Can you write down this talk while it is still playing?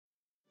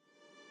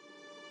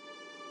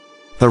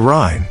The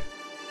Rhine.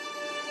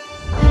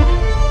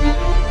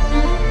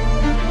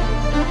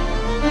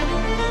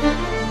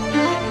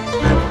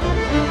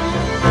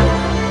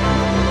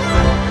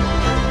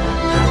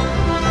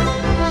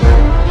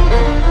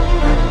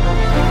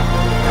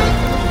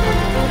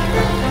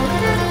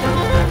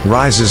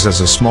 Rises as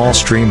a small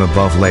stream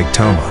above Lake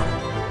Thoma.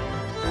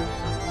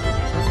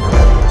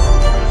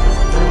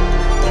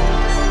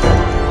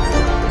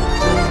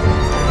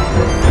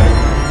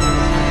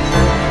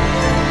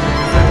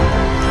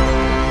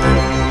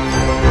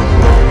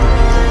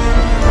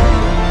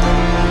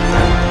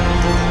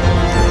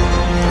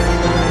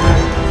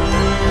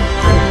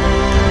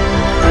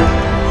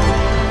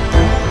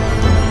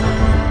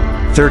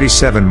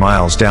 "37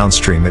 miles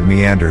downstream it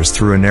meanders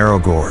through a narrow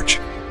gorge.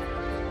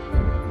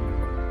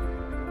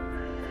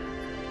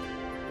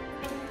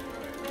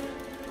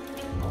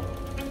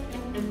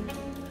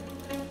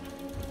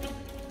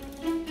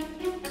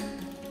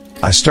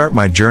 I start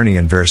my journey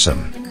in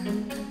Versam.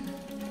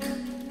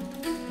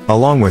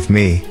 Along with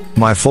me,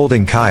 my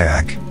folding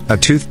kayak, a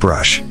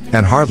toothbrush,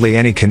 and hardly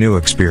any canoe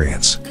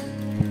experience.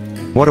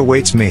 What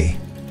awaits me?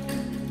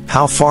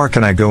 How far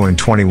can I go in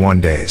 21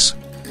 days?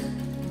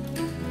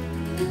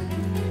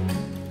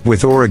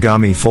 With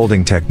origami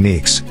folding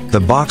techniques, the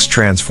box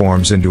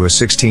transforms into a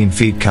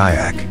 16-feet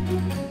kayak.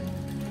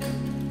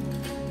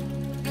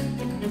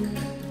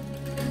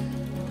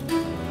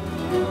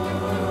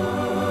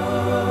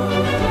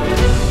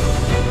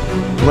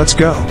 Let's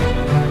go.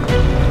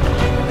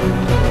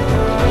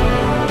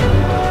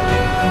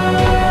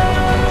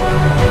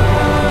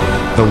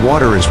 The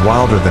water is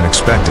wilder than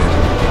expected.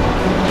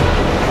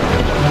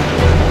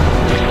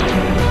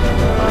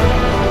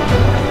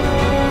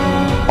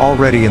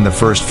 Already in the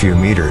first few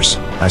meters,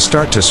 I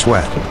start to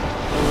sweat.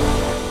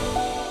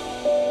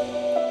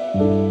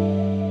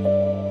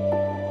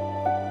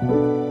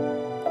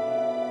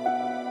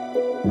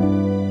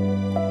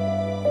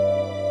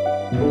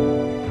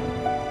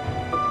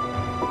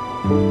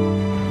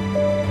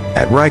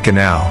 At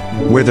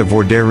Reichenau, where the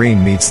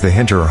Vorderrhein meets the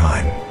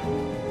Hinterrhein,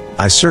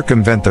 I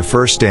circumvent the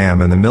first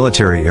dam and the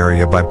military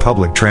area by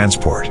public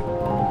transport.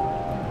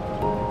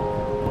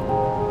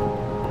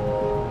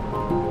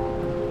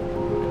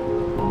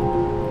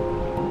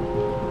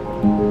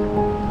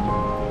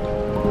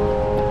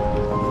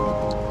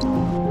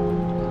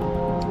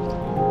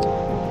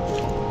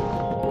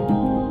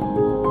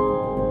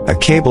 A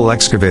cable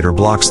excavator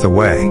blocks the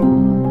way.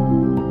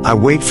 I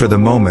wait for the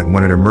moment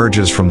when it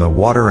emerges from the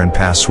water and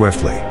pass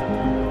swiftly.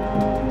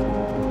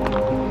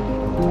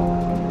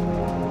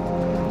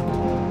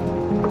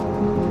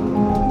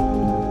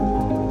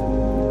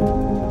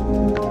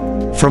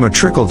 From a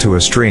trickle to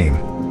a stream,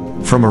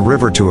 from a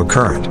river to a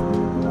current.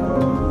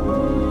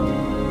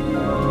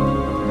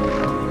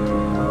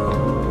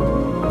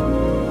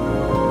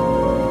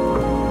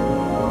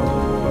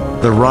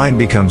 The Rhine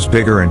becomes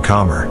bigger and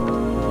calmer.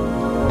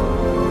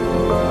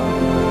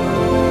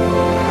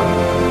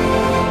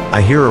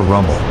 I hear a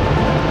rumble.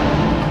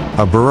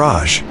 A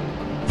barrage.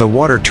 The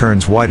water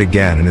turns white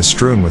again and is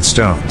strewn with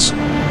stones.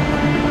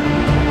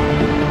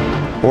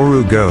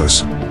 ORU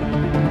goes.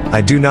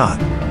 I do not.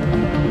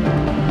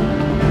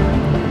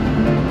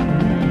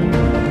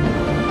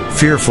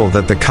 Fearful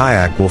that the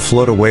kayak will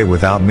float away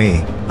without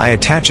me, I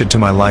attach it to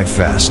my life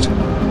vest.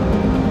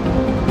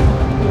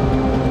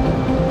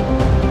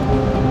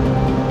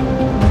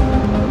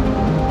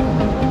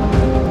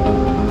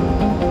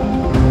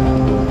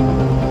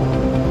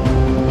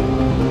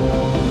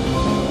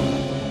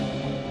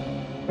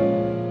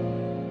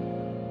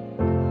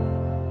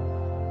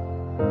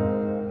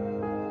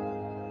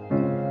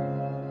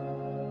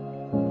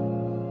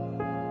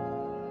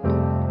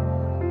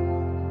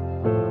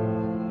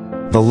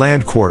 The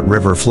Landquart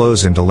River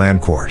flows into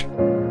Landquart.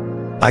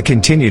 I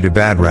continue to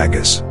Bad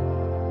Ragaz.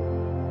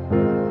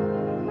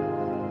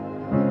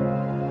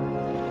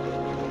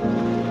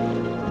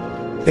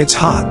 It's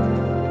hot.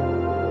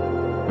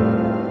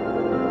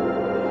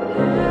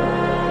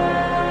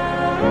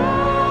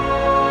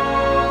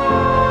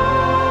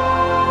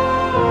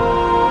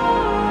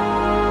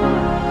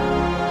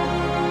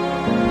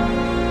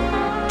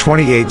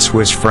 $28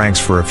 Swiss francs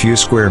for a few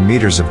square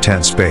meters of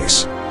tent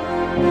space.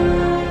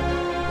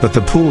 But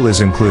the pool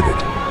is included.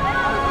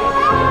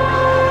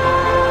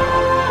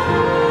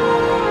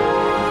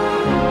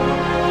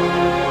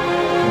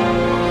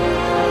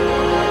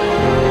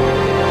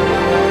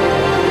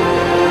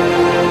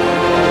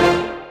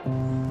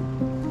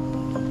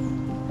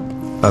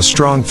 A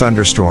strong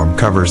thunderstorm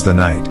covers the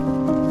night.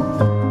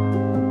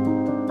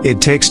 It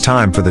takes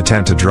time for the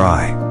tent to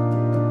dry.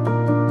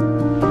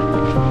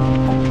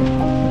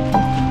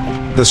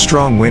 The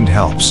strong wind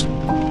helps.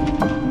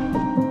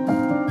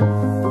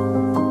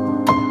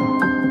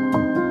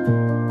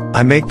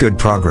 I make good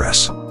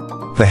progress.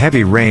 The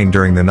heavy rain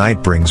during the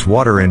night brings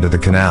water into the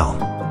canal.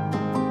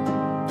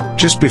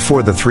 Just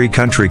before the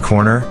three-country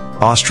corner,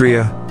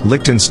 Austria,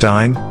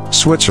 Liechtenstein,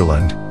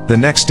 Switzerland, the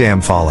next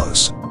dam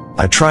follows.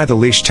 I try the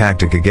leash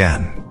tactic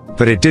again,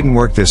 but it didn't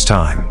work this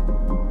time.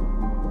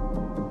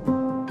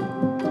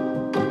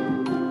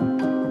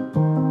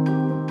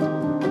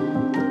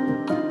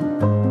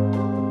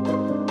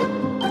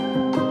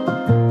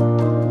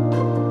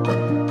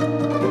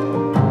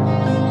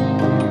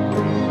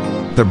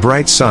 The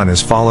bright sun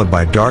is followed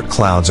by dark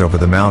clouds over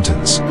the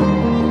mountains.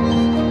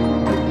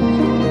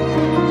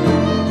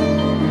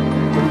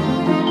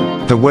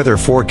 The weather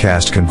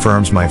forecast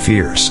confirms my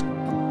fears.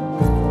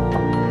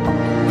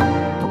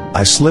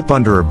 I slip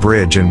under a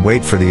bridge and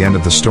wait for the end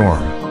of the storm.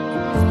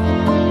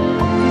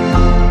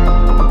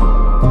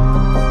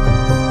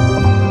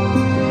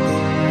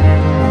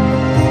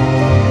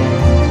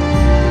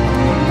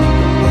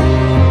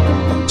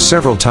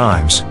 Several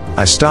times,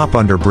 I stop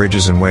under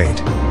bridges and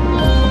wait.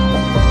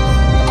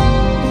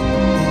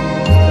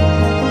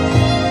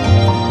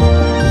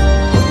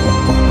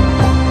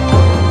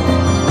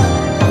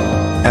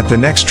 At the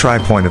next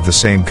try-point of the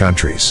same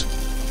countries,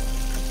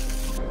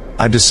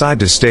 I decide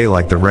to stay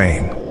like the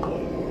rain.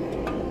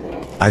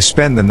 I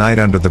spend the night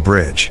under the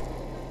bridge.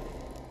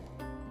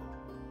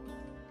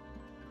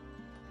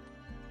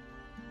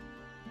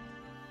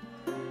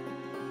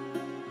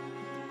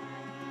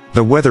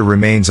 The weather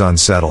remains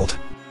unsettled,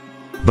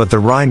 but the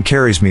Rhine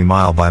carries me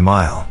mile by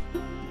mile,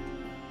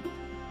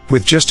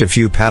 with just a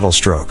few paddle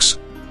strokes.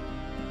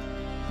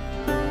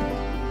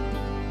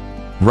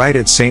 Right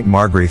at St.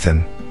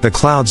 Margrethen, the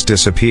clouds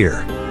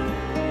disappear.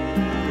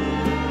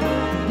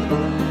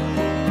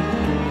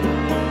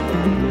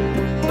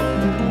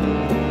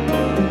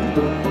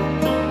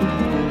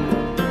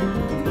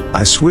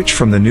 I switch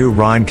from the new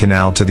Rhine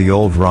Canal to the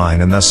old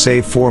Rhine and thus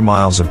save 4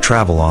 miles of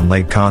travel on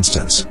Lake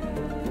Constance.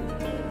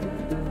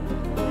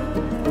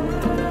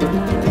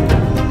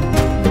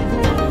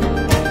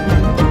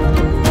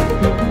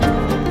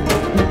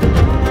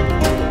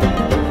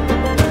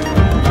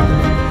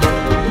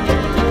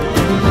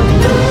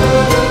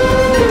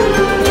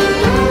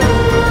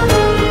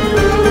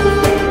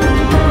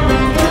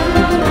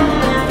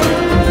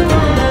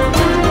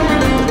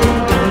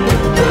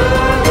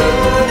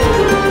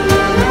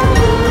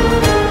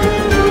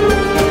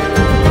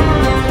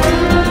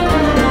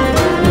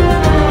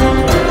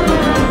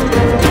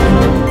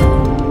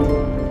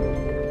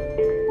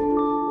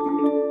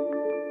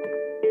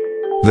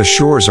 The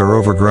shores are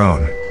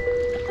overgrown.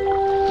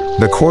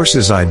 The course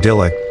is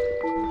idyllic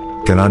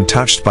and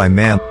untouched by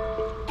man,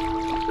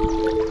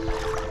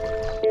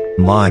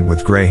 lined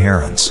with gray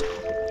herons.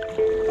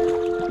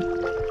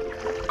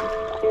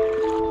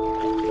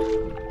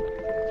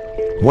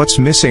 What's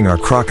missing are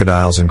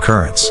crocodiles and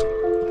currents.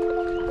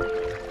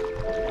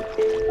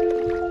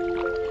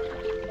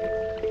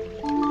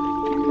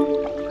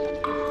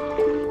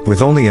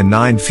 With only a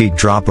 9 feet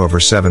drop over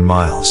 7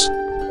 miles,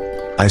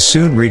 I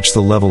soon reach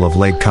the level of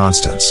Lake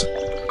Constance.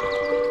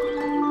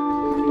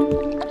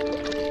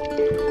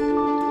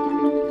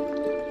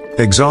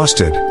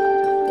 Exhausted,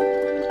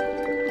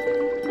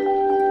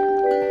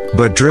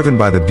 but driven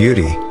by the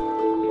beauty,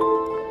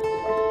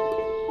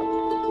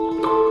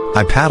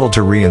 I paddle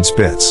to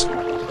Rheinspitz.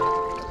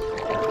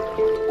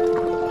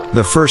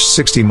 The first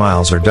 60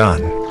 miles are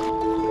done.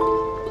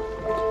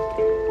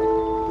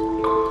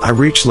 I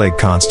reach Lake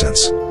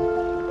Constance.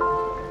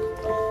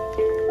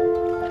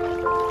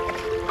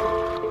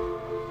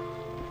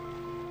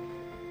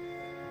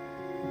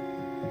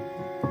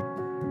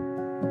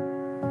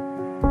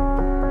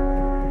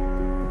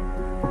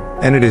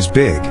 And it is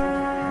big.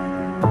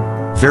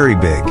 Very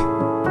big.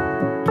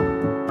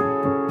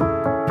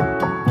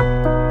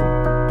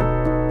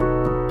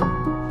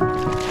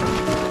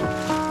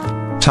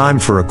 Time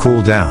for a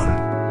cool down.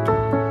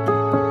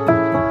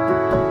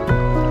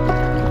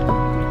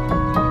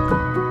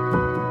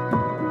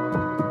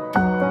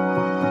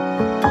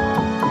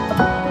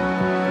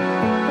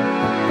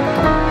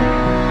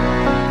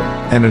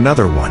 And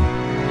another one.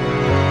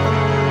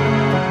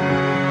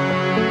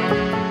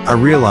 I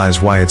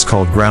realize why it's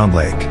called Ground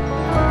Lake.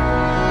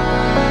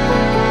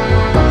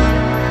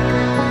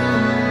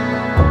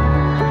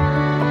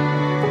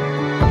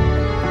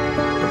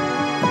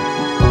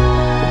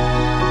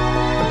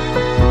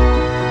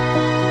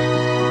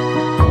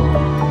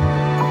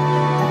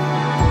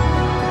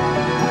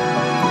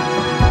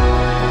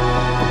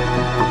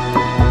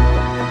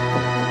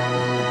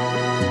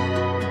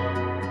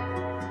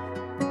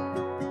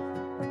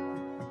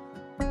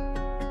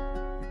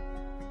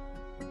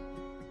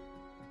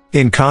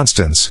 In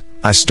Konstanz,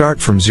 I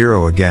start from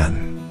zero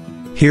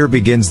again. Here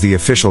begins the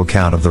official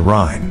count of the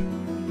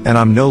Rhine. And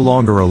I'm no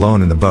longer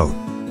alone in the boat.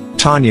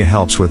 Tanya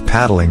helps with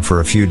paddling for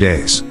a few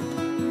days.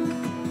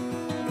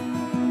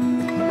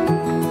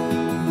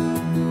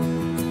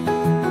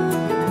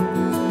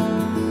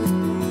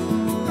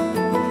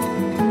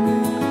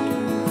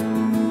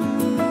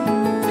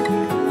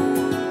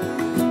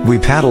 We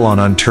paddle on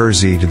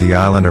Untersee to the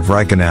island of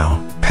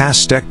Reichenau,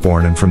 past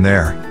Steckborn, and from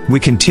there, we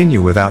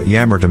continue without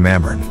yammer to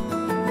Mammern.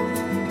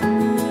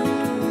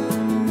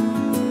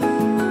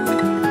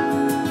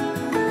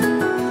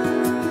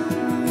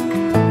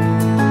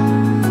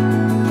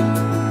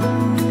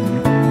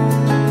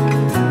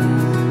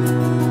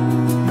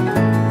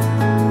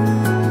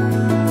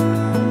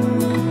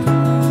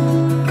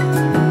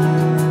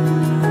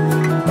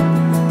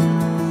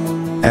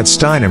 At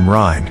Stein am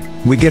Rhein,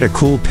 we get a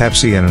cool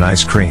Pepsi and an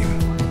ice cream.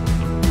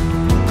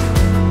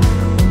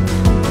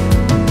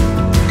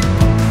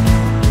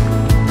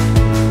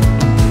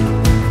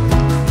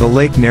 The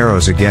lake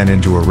narrows again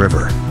into a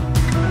river.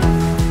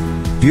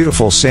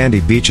 Beautiful sandy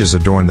beaches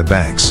adorn the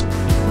banks.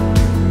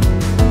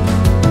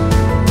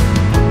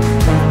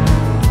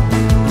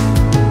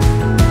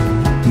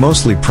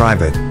 Mostly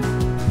private,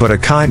 but a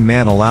kind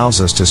man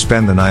allows us to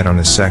spend the night on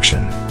his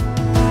section.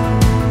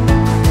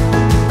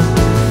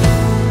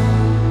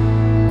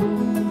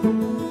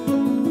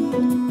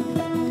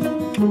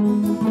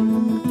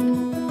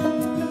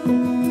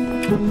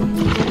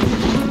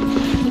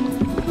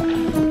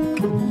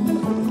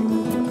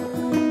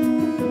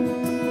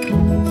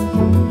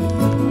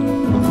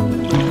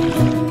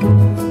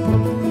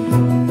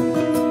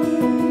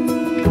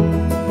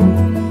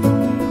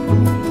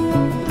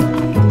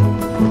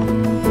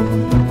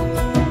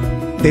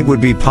 It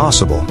would be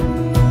possible.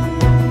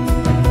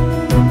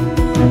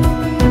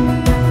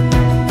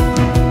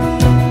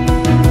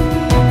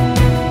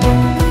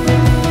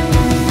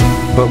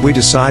 But we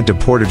decide to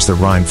portage the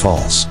Rhine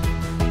Falls.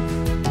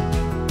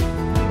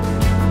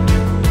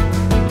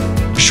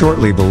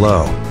 Shortly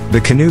below,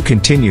 the canoe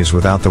continues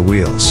without the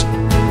wheels.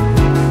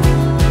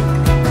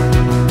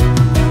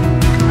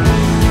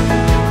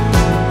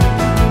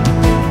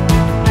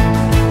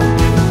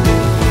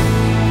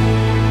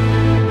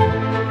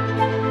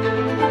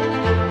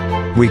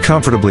 We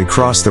comfortably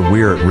cross the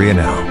weir at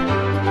Reichenau.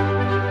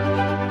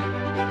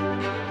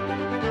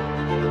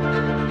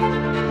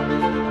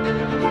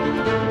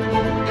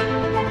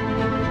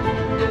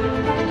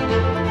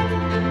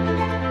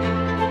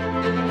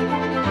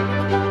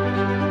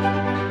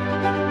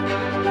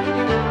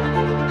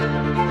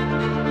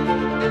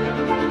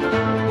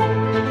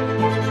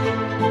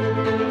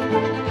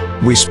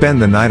 We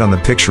spend the night on the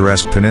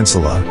picturesque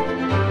peninsula,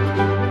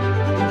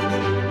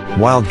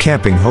 wild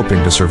camping,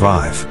 hoping to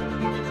survive.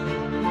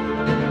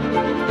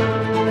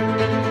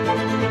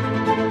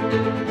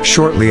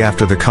 Shortly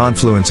after the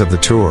confluence of the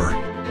tour,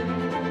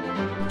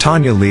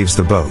 Tanya leaves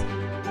the boat.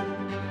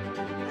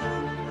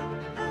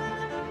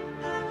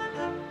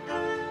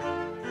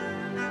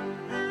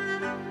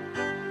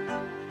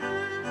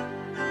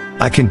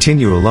 I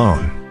continue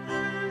alone.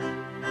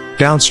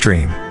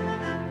 Downstream.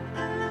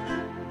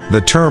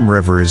 The term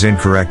river is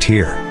incorrect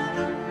here.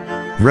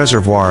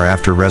 Reservoir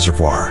after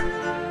reservoir.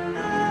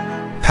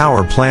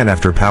 Power plant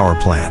after power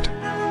plant.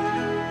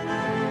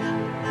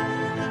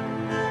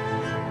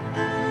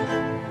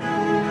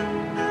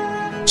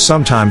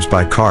 Sometimes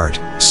by cart,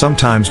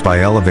 sometimes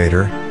by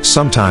elevator,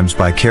 sometimes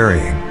by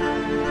carrying.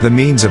 The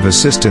means of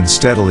assistance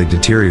steadily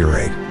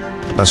deteriorate.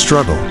 A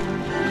struggle.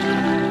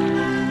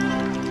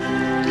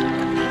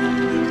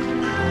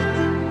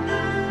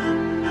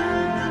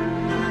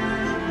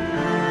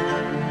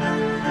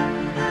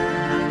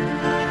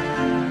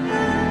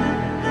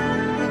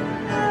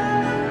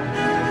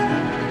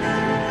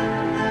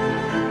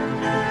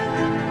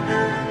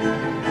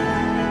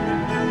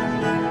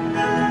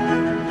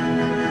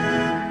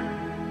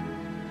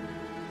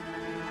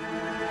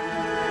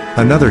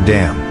 Another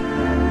dam.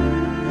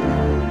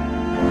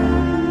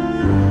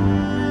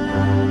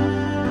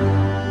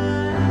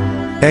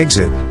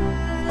 Exit.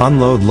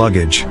 Unload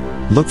luggage.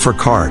 Look for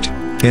cart.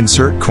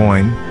 Insert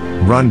coin.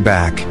 Run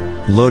back.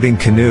 Loading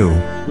canoe.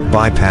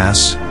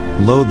 Bypass.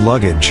 Load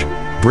luggage.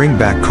 Bring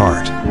back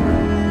cart.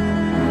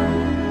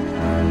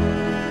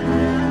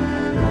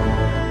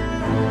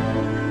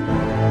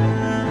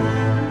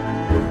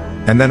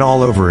 And then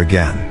all over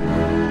again.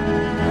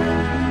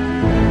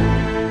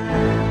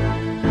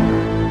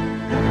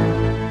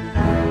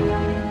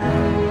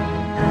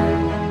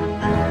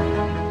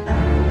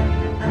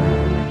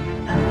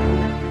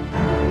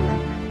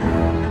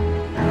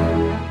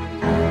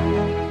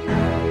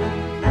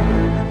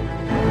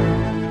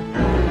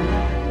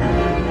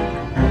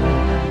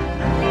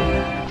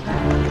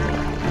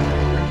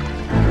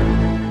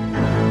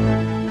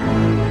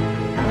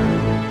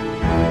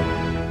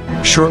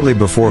 Shortly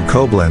before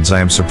Koblenz, I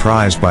am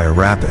surprised by a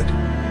rapid.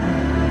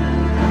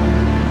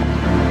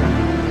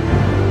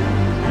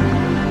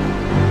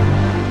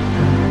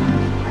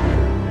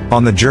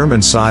 On the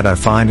German side, I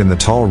find in the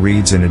tall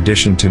reeds, in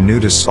addition to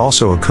nudists,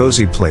 also a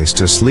cozy place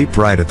to sleep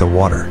right at the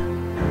water.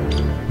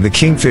 The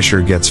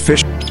kingfisher gets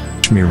fish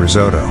me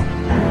risotto.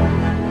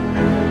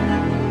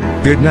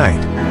 Good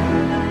night.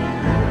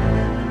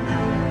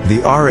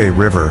 The Aare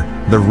River,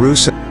 the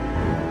Reuss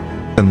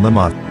and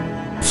Limmat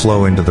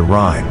flow into the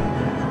Rhine,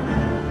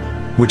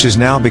 which is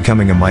now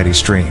becoming a mighty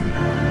stream.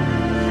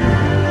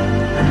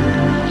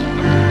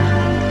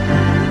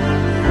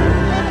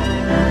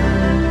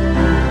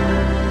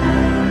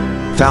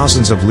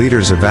 Thousands of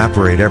liters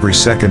evaporate every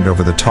second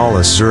over the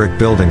tallest Zurich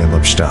building in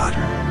Lippstadt.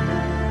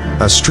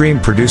 A stream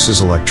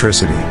produces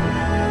electricity.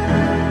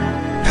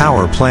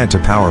 Power plant to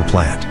power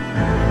plant.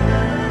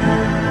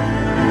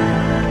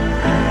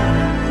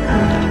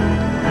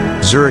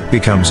 Zurich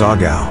becomes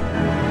Aargau.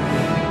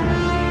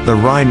 The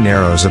Rhine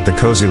narrows at the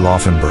cozy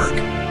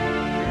Laufenburg.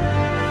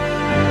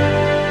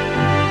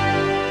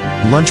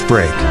 Lunch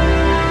break.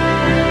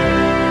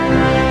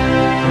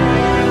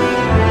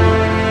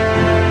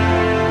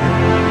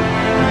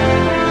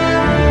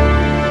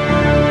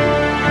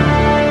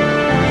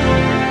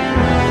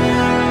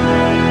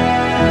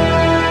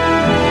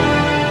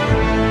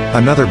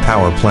 Another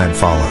power plant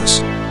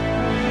follows.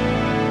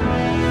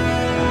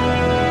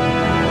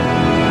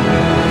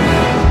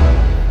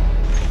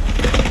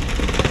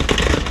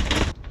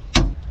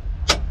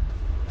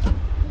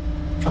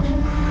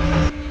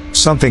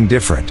 Something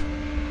different.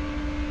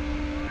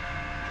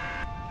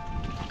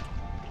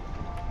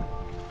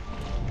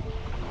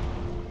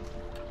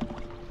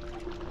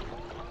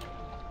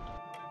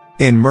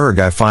 In Murg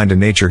I find a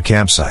nature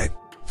campsite,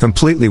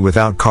 completely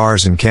without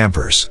cars and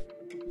campers,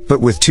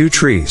 but with 2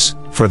 trees,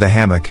 for the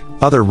hammock,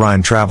 other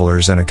Rhine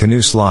travelers and a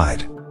canoe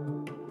slide.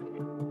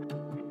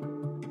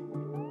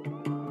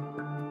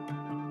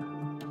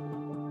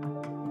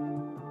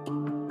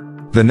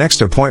 The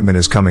next appointment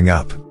is coming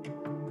up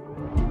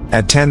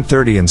at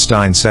 10:30 in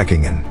Stein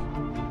Säckingen.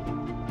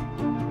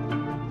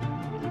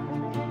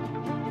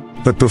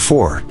 But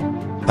before,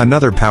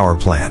 another power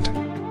plant.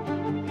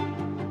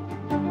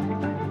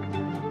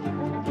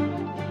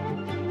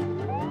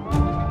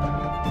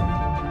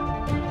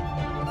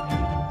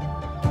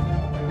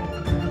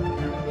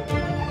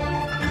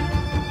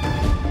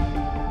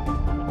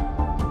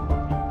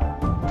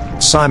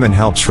 Simon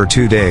helps for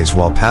 2 days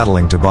while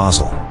paddling to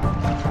Basel.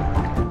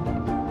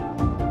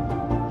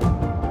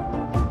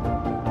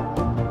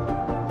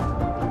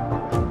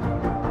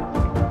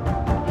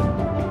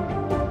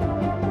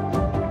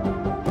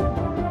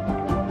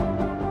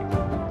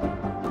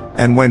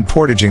 And when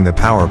portaging the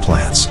power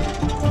plants,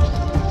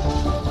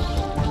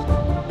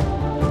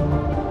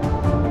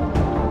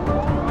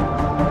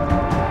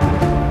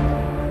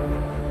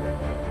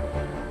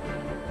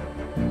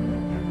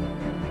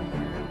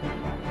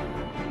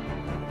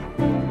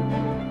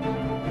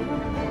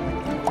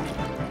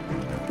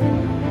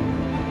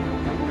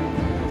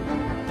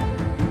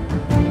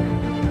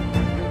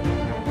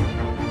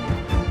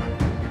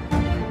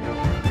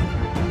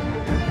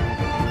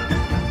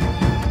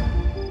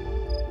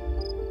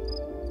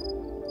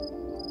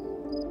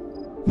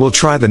 we'll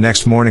try the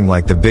next morning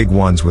like the big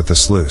ones with the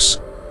sluice.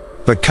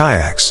 But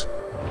kayaks?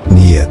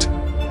 Niet.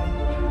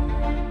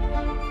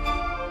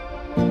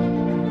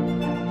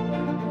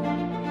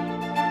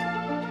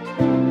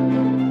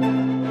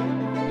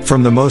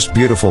 From the most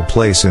beautiful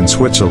place in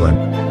Switzerland,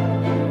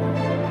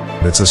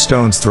 it's a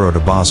stone's throw to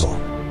Basel.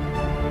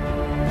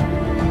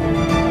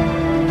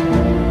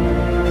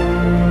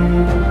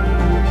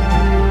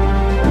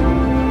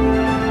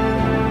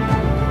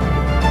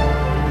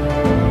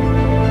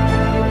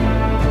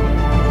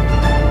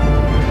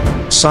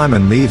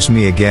 Simon leaves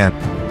me again.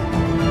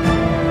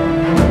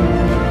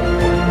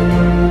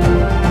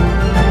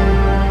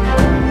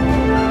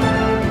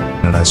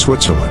 And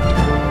Switzerland.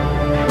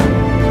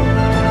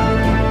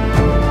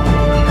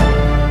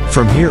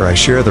 From here I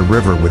share the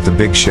river with the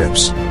big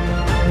ships.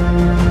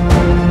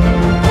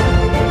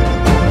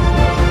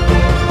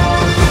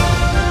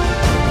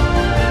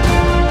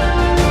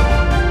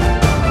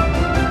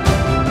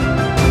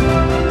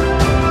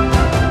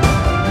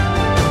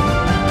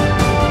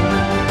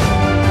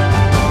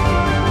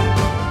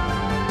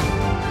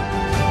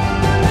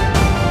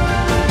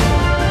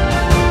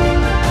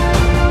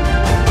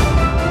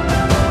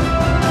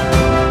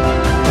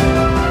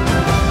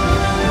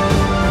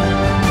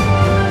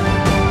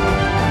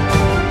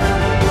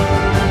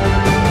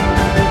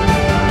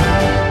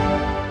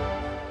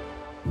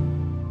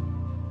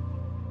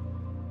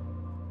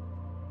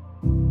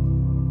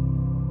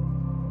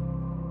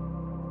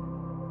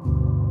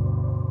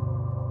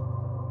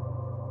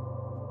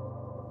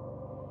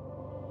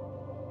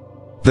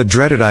 The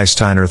dreaded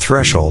Eisteiner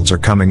thresholds are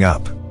coming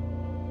up.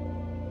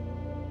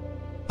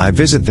 I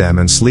visit them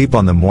and sleep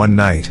on them one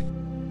night.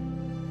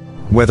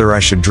 Whether I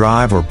should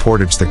drive or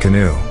portage the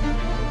canoe,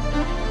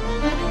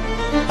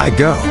 I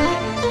go.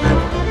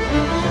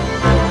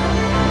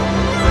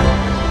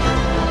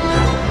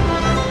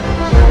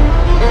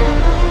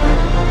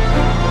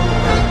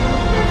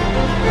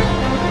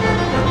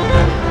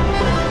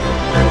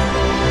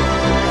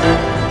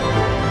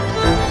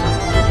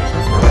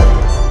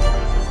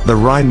 The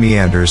Rhine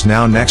meanders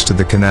now next to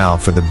the canal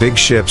for the big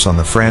ships on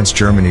the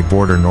France-Germany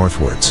border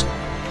northwards.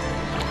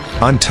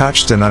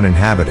 Untouched and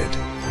uninhabited.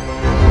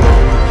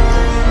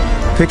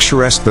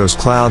 Picturesque those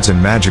clouds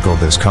and magical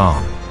this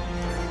calm.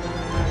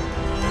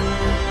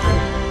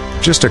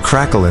 Just a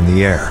crackle in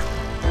the air.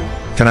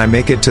 Can I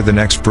make it to the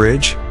next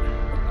bridge?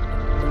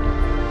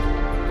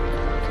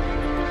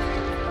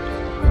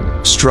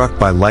 Struck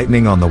by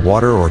lightning on the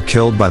water or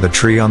killed by the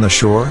tree on the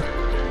shore?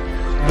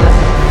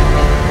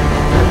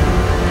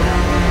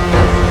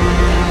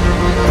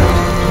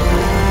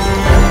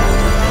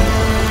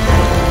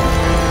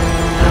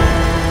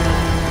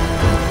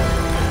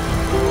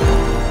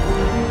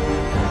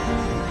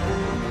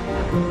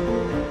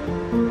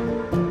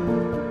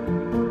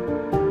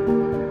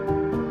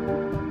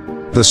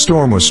 The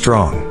storm was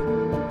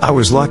strong. I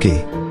was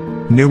lucky.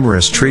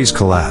 Numerous trees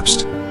collapsed.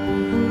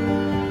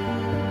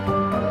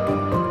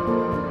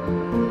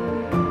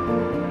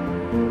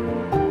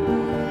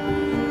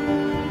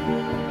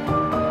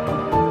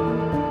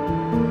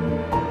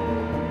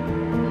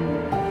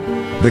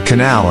 The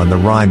canal and the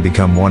Rhine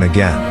become one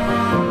again.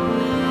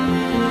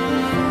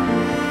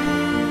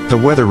 The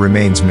weather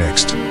remains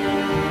mixed.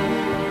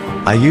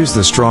 I use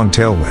the strong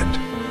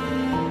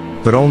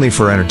tailwind, but only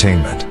for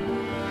entertainment.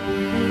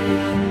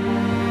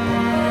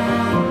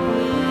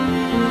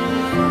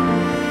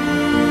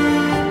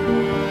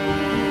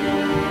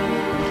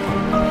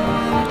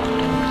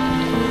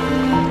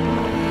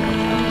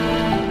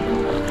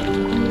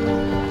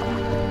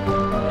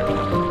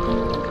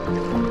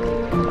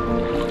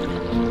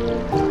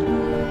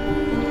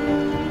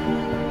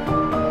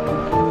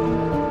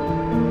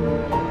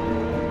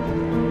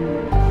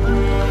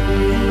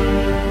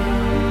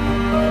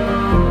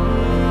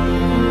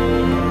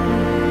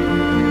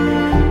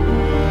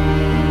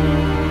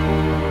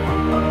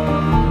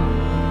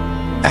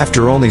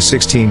 After only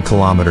 16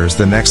 kilometers,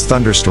 the next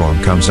thunderstorm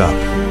comes up.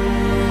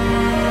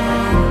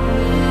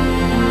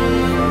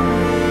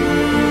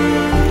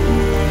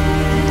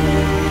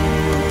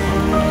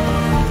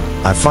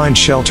 I find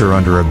shelter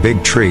under a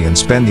big tree and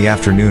spend the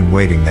afternoon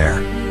waiting there.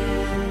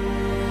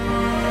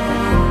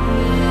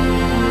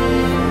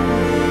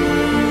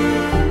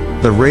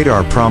 The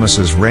radar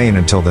promises rain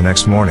until the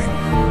next morning.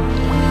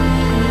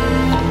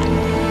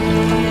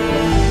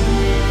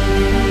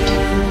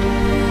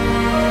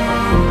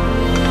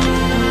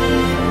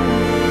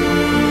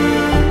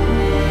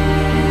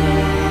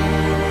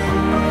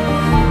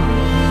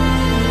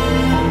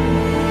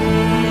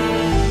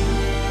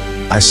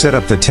 I set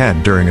up the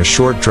tent during a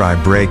short dry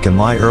break and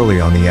lie early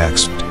on the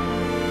exp.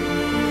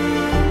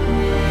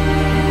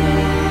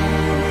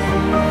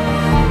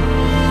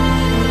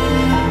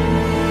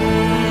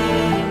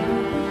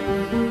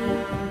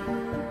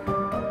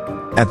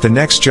 At the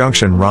next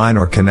junction, Rhine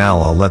or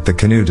canal, I'll let the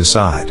canoe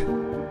decide.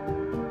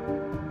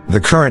 The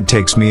current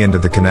takes me into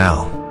the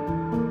canal.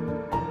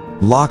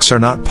 Locks are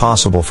not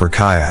possible for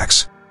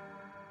kayaks,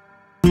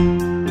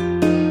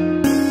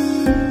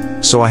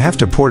 so I have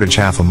to portage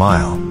half a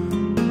mile.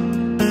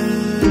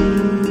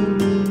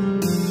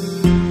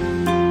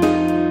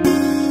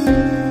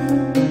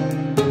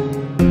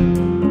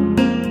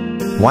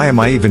 Why am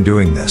I even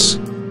doing this?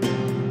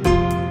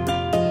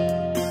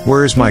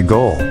 Where is my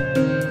goal?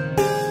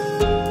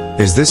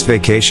 Is this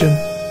vacation?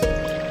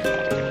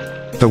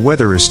 The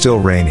weather is still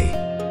rainy.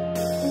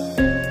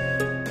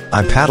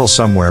 I paddle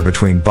somewhere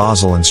between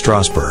Basel and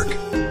Strasbourg.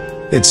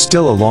 It's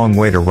still a long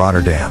way to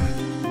Rotterdam.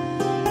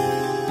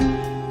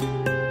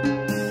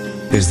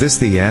 Is this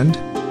the end?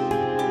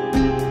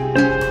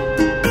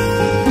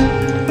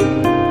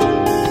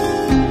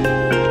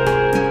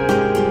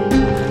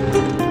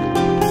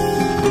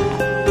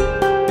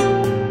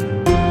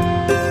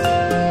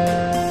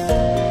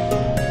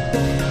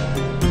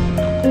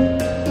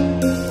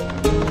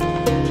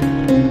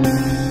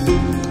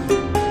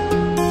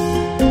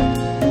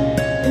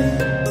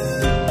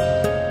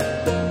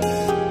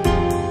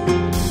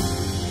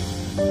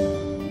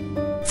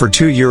 For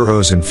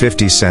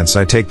 €2.50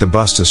 I take the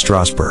bus to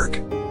Strasbourg.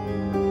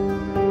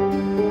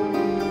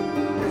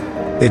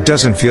 It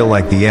doesn't feel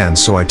like the end,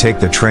 so I take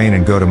the train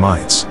and go to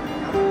Mainz.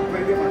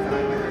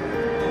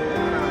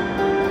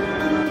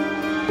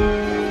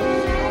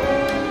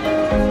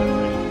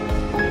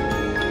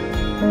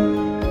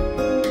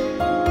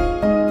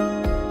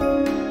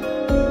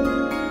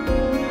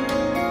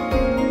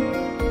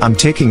 I'm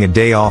taking a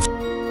day off.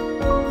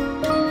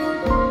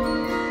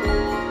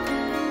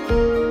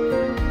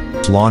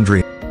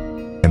 Laundry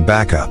and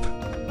backup.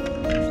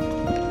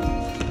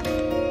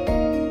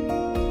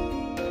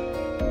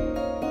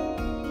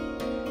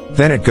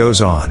 Then it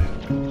goes on.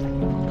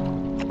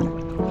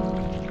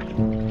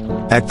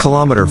 At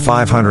kilometer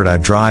 500 I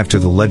drive to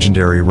the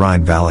legendary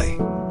Rhine Valley.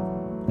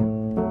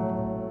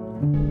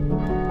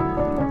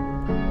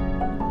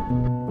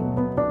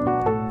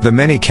 The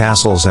many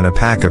castles and a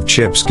pack of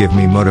chips give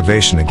me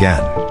motivation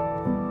again.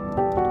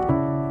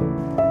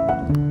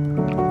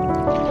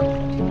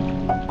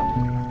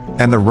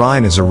 And the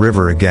Rhine is a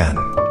river again.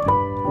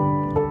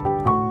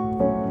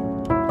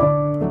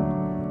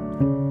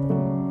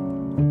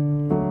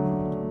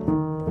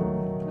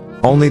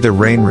 Only the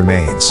rain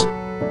remains.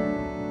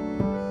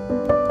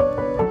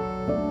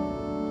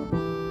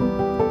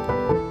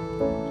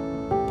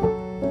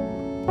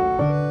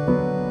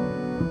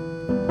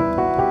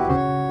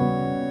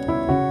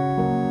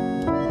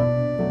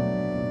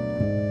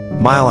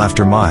 Mile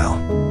after mile.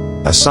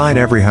 A sign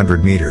every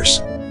 100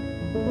 meters.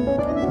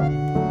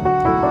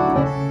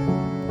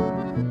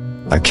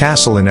 A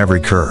castle in every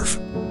curve.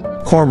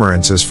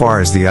 Cormorants as far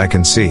as the eye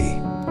can see.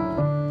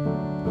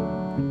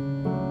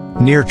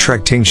 Near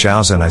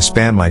Trechtingshausen I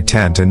span my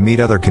tent and meet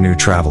other canoe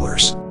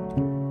travelers.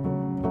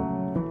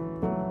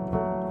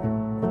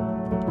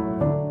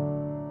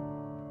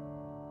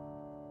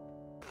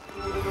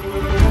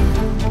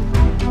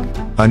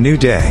 A new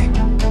day.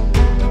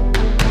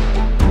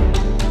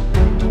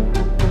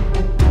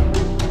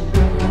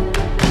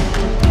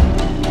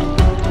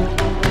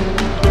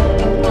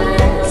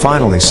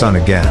 Finally sun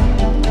again.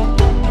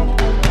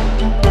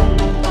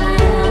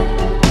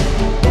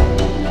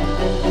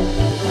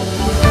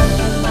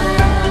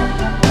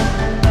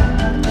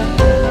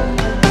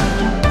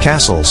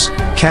 Castles,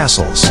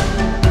 castles.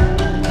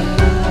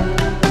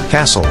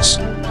 Castles,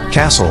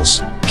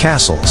 castles,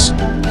 Castles.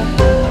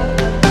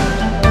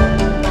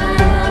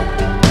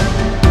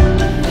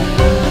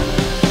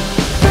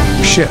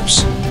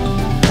 Ships.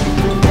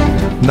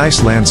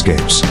 Nice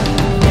landscapes.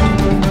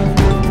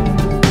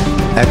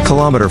 At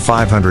kilometer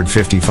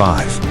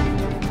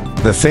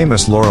 555, the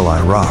famous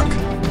Lorelei Rock.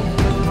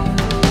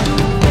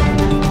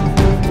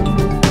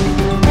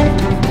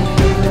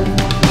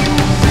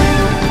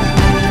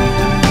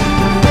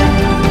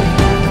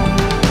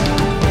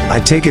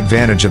 I take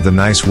advantage of the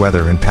nice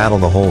weather and paddle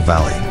the whole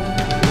valley.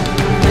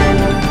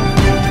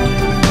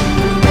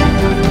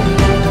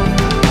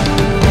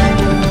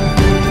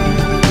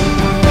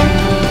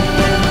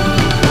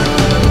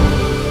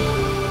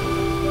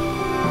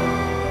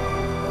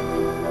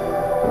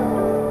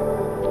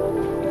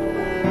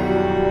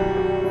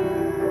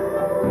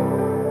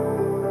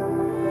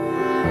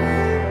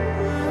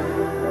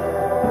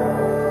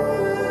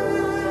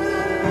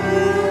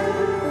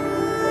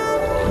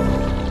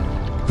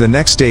 The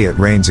next day it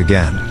rains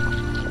again.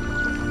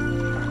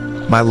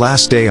 My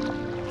last day on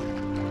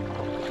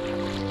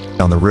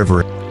the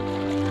river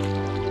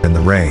in the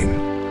rain.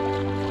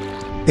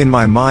 In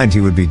my mind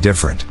he would be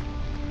different.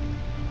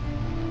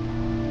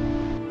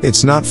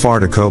 It's not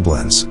far to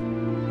Koblenz.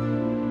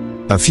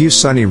 A few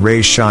sunny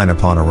rays shine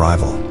upon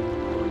arrival.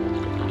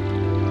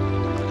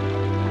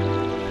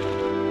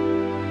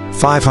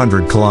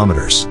 500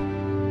 kilometers.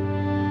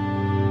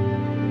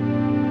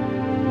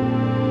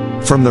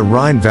 From the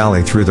Rhine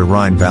Valley through the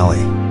Rhine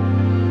Valley.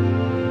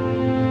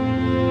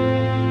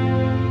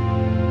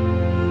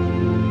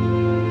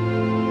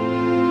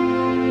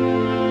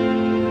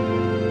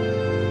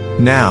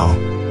 Now,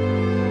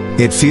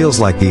 it feels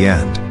like the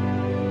end.